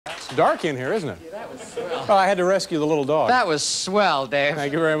dark in here, isn't it? Yeah, that was swell. Oh, I had to rescue the little dog. That was swell, Dave.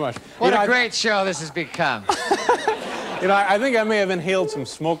 Thank you very much. What a great show this has become. You know, I think I may have inhaled some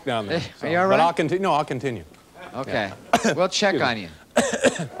smoke down there. Are you all right? But I'll continue. No, I'll continue. Okay. We'll check on you.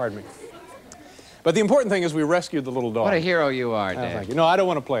 Pardon me. But the important thing is we rescued the little dog. What a hero you are, Dave. Thank you. No, I don't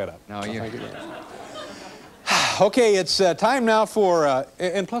want to play it up. No, you. Thank you very much. Okay, it's time now for,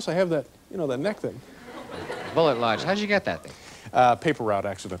 and plus I have that, you know, that neck thing. Bullet lodge. How'd you get that thing? Paper route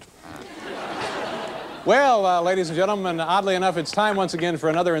accident. Well, ladies and gentlemen, oddly enough, it's time once again for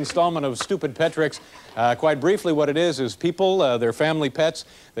another installment of Stupid Pet Tricks. Quite briefly, what it is people, their family pets,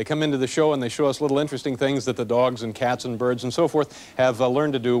 they come into the show and they show us little interesting things that the dogs and cats and birds and so forth have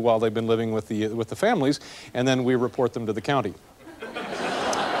learned to do while they've been living with the families, and then we report them to the county.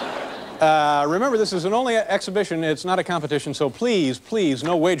 Remember, this is an only exhibition. It's not a competition, so please, please,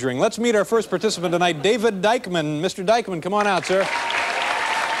 no wagering. Let's meet our first participant tonight, David Dykman. Mr. Dykman, come on out, sir.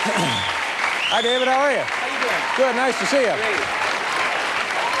 Hi, David. How are you? How you doing? Good. Nice to see you. Great.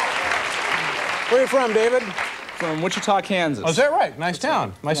 Where are you from, David? From Wichita, Kansas. Oh, is that right? Nice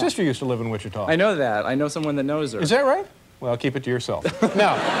town. My sister used to live in Wichita. I know that. I know someone that knows her. Is that right? Well, keep it to yourself.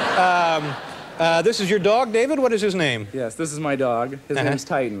 Now, this is your dog, David? What is his name? Yes, this is my dog. His name's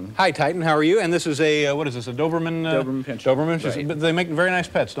Titan. Hi, Titan. How are you? And this is a, what is this, a Doberman? Doberman Pinscher. Doberman? Right. They make very nice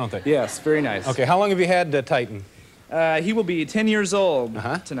pets, don't they? Yes, very nice. Okay, how long have you had Titan? He will be 10 years old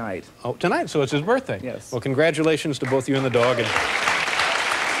tonight. Oh, tonight, so it's his birthday. Yes. Well, congratulations to both you and the dog. And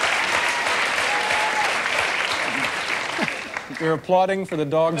you're applauding for the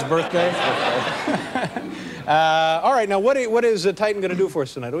dog's birthday? All right, now what is Titan going to do for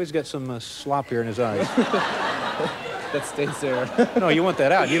us tonight? Oh, he's got some slop here in his eyes. That stays there. No, you want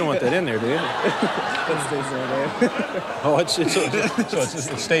that out. You don't want that in there, do you? That stays there, Dave. Oh, it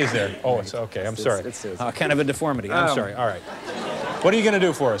stays there. Oh, it's okay. I'm sorry. It stays. Kind of a deformity. I'm sorry. All right. What are you going to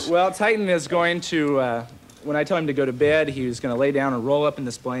do for us? Well, Titan is going to, when I tell him to go to bed, he's going to lay down and roll up in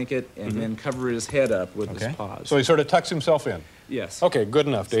this blanket and then cover his head up with his paws. So he sort of tucks himself in. Yes. Okay, good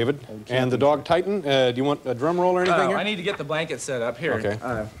enough, David. And the dog Titan, do you want a drum roll or anything here? I need to get the blanket set up here. Okay.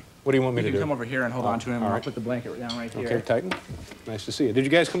 What do you want me to You do? can come over here and hold on to him. all I'll right. put the blanket down right here. Okay, Titan. Nice to see you. Did you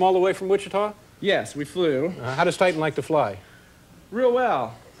guys come all the way from Wichita? Yes, we flew. How does Titan like to fly? Real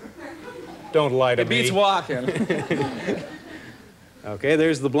well. Don't lie to It me. beats walking. Okay,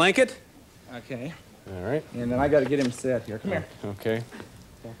 there's the blanket. Okay. All right. And then I got to get him set here. Come here. Okay.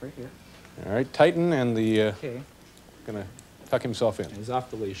 Stop right here. All right, Titan and the, Okay. gonna tuck himself in. He's off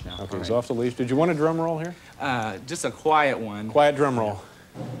the leash now. Okay, All he's right. off the leash. Did you want a drum roll here? Just a quiet one. Quiet drum roll.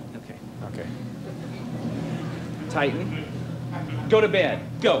 Okay. Okay. Titan. Go to bed.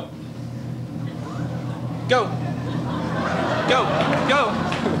 Go. Go. Go. Go.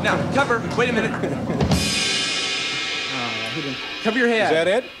 Now, cover. Wait a minute. He didn't. Cover your head. Is that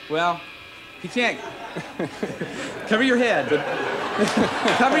it? Well, he can't. Cover your head.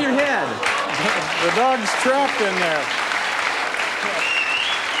 Cover your head. The dog's trapped in there.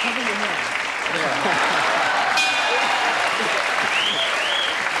 Cover your head.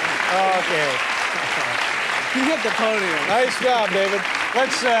 Okay. He hit the podium. Nice job, David.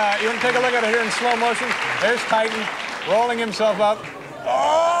 Let's, you want to take a look at it here in slow motion? There's Titan rolling himself up.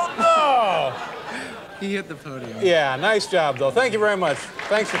 Oh, no! He hit the podium. Yeah, nice job, though. Thank you very much.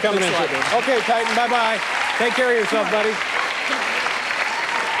 Thanks for coming in. Thanks a lot, David. Okay, Titan, bye-bye. Take care of yourself, buddy.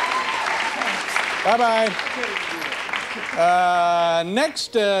 Bye-bye.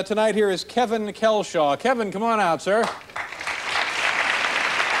 Next tonight here is Kevin Kelshaw. Kevin, come on out, sir.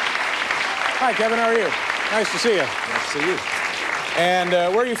 Hi, Kevin. How are you? Nice to see you. Nice to see you. And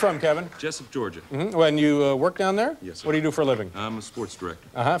where are you from, Kevin? Jessup, Georgia. When you work down there? Yes, sir. What do you do for a living? I'm a sports director.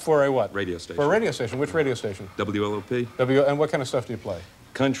 For a what? Radio station. For a radio station. Which radio station? WLOP. And what kind of stuff do you play?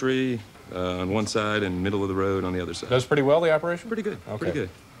 Country on one side and middle of the road on the other side. Does pretty well, the operation? Pretty good. Okay. Pretty good.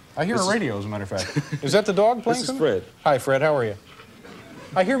 I hear a radio, as a matter of fact. Is that the dog playing This is something? Fred. Hi, Fred. How are you?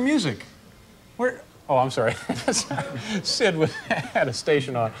 I hear music. Where? Oh, I'm sorry. Sid had a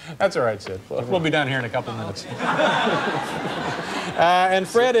station on. That's all right, Sid. We'll be down here in a couple minutes. And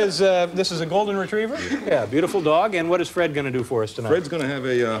Fred is, this is a golden retriever? Yeah, beautiful dog. And what is Fred going to do for us tonight? Fred's going to have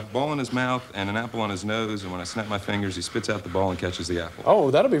a ball in his mouth and an apple on his nose, and when I snap my fingers, he spits out the ball and catches the apple.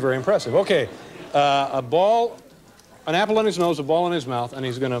 Oh, that'll be very impressive. Okay, a ball, an apple in his nose, a ball in his mouth, and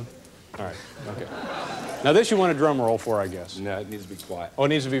he's going to... All right, okay. Now this you want a drum roll for, I guess. No, it needs to be quiet. Oh, it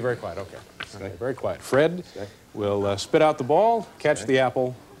needs to be very quiet, okay. Okay, very quiet. Fred will spit out the ball, catch the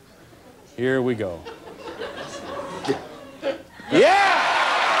apple. Here we go. Yeah!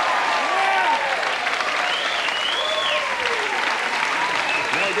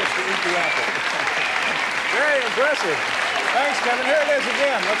 Now he gets to eat the apple. Very impressive. Thanks, Kevin. Here it is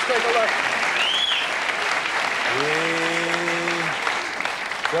again. Let's take a look.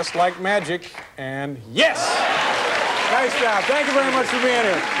 Just like magic, and yes! Nice job. Thank you very much for being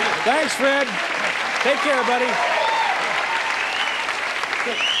here. Thanks, Fred. Take care, buddy.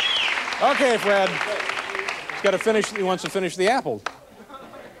 Okay, Fred. He's got to finish. He wants to finish the apple.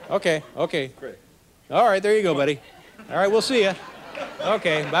 Okay, okay. Great. All right, there you go, buddy. All right, we'll see you.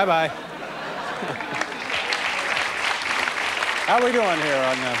 Okay, bye-bye. How are we doing here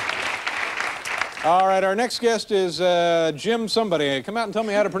on All right, our next guest is Jim somebody. Come out and tell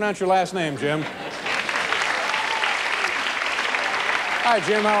me how to pronounce your last name, Jim. Hi,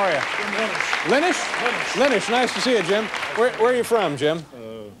 Jim. How are you? Linish. Linish. Nice to see you, Jim. Where are you from, Jim?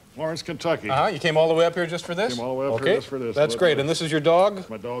 Florence, Kentucky. You came all the way up here just for this? Came all the way up here just for this. That's great. And this is your dog?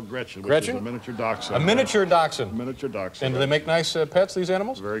 My dog, Gretchen. Gretchen? Which is a miniature dachshund. A miniature dachshund. Miniature dachshund. And do they make nice pets, these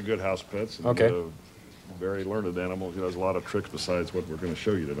animals? Very good house pets. And, Okay. Very learned animal. She does a lot of tricks besides what we're going to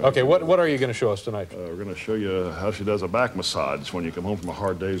show you today. Okay, what are you going to show us tonight? We're going to show you how she does a back massage when you come home from a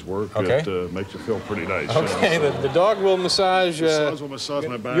hard day's work. Okay. It makes you feel pretty nice. Okay, the dog will massage... will massage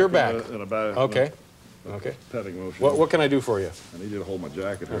my back. Your back. And a back. Okay. Okay. Petting motion. What can I do for you? I need you to hold my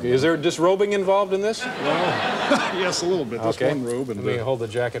jacket here. Okay. Is there disrobing involved in this? Well, yes, a little bit. Just one robe. And let me hold the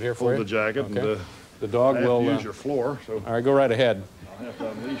jacket here for you. Hold the jacket. Okay. And the dog I have will... to use your floor. So all right, go right ahead. I'll have to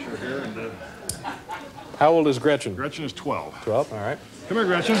unleash her here. And, how old is Gretchen? Gretchen is 12. 12, all right. Come here,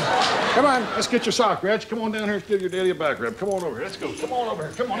 Gretchen. Come on. Let's get your sock, Gretchen. Come on down here and give your daddy a back rub. Come on over here. Let's go. Come on over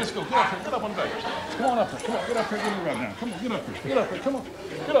here. Come on, let's go. Get up here. Get up on the back. Come on up here. Come on. Get up here. Give me a rub now. Come on. Get up here. Get up here. Come on.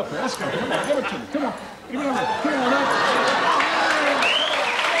 Get up here. Let's go. Come on. Give it to me. Come on. Give me a rub. Come on up.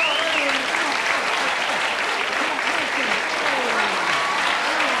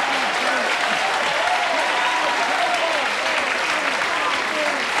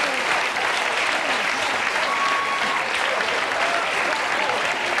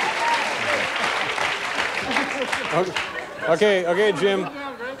 Okay, Jim.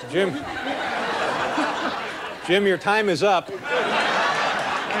 Jim, your time is up.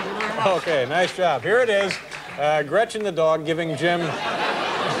 Okay, nice job. Here it is. Gretchen the dog giving Jim... Very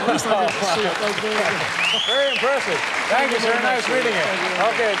impressive. Thank you, sir. Nice meeting you.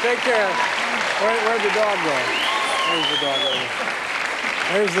 Okay, take care. Where'd the dog go? There's the dog.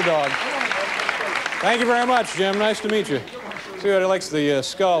 There's the dog. Thank you very much, Jim. Nice to meet you. See what he likes the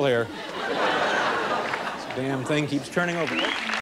skull here. Damn thing keeps turning over.